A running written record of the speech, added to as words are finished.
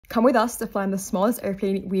Come with us to fly on the smallest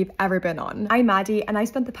airplane we've ever been on. I'm Maddie and I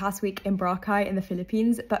spent the past week in Boracay in the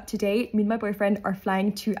Philippines, but today me and my boyfriend are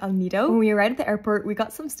flying to El Nido. When we arrived at the airport, we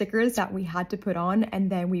got some stickers that we had to put on and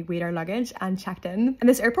then we weighed our luggage and checked in. And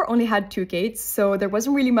this airport only had 2 gates, so there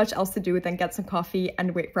wasn't really much else to do than get some coffee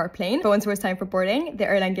and wait for our plane. But once it was time for boarding, the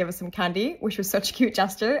airline gave us some candy, which was such a cute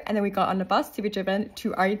gesture, and then we got on the bus to be driven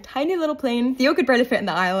to our tiny little plane. Theo could barely fit in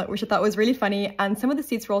the aisle, which I thought was really funny, and some of the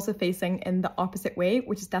seats were also facing in the opposite way,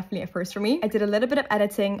 which is definitely a first for me. I did a little bit of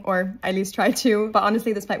editing, or at least tried to, but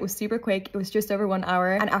honestly this flight was super quick. It was just over 1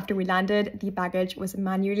 hour, and after we landed, the baggage was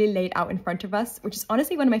manually laid out in front of us, which is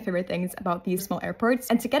honestly one of my favorite things about these small airports.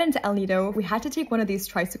 And to get into El Nido, we had to take one of these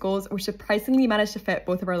tricycles, which surprisingly managed to fit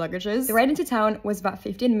both of our luggages. The ride into town was about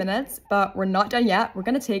 15 minutes, but we're not done yet. We're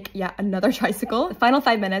gonna take yet another tricycle. The final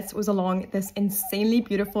 5 minutes was along this insanely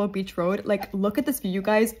beautiful beach road. Like, look at this view,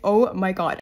 guys. Oh my god.